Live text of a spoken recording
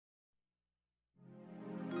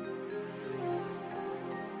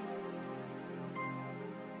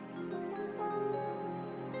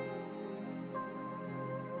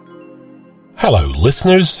Hello,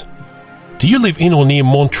 listeners. Do you live in or near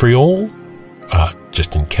Montreal?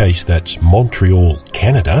 Just in case that's Montreal,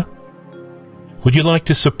 Canada. Would you like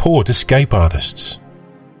to support escape artists?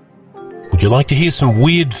 Would you like to hear some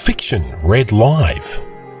weird fiction read live?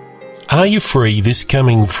 Are you free this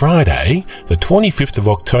coming Friday, the 25th of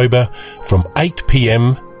October, from 8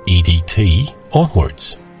 p.m. EDT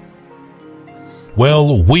onwards?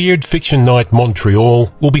 Well, Weird Fiction Night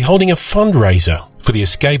Montreal will be holding a fundraiser for the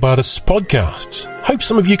Escape Artists podcasts. Hope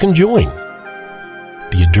some of you can join.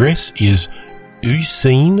 The address is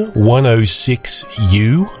Ucine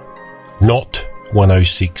 106U, not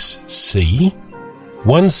 106C,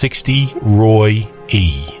 160 Roy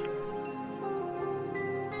E.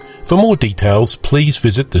 For more details, please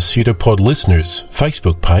visit the Pseudopod Listeners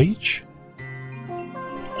Facebook page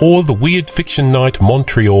or the Weird Fiction Night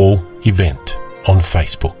Montreal event on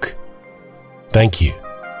Facebook. Thank you.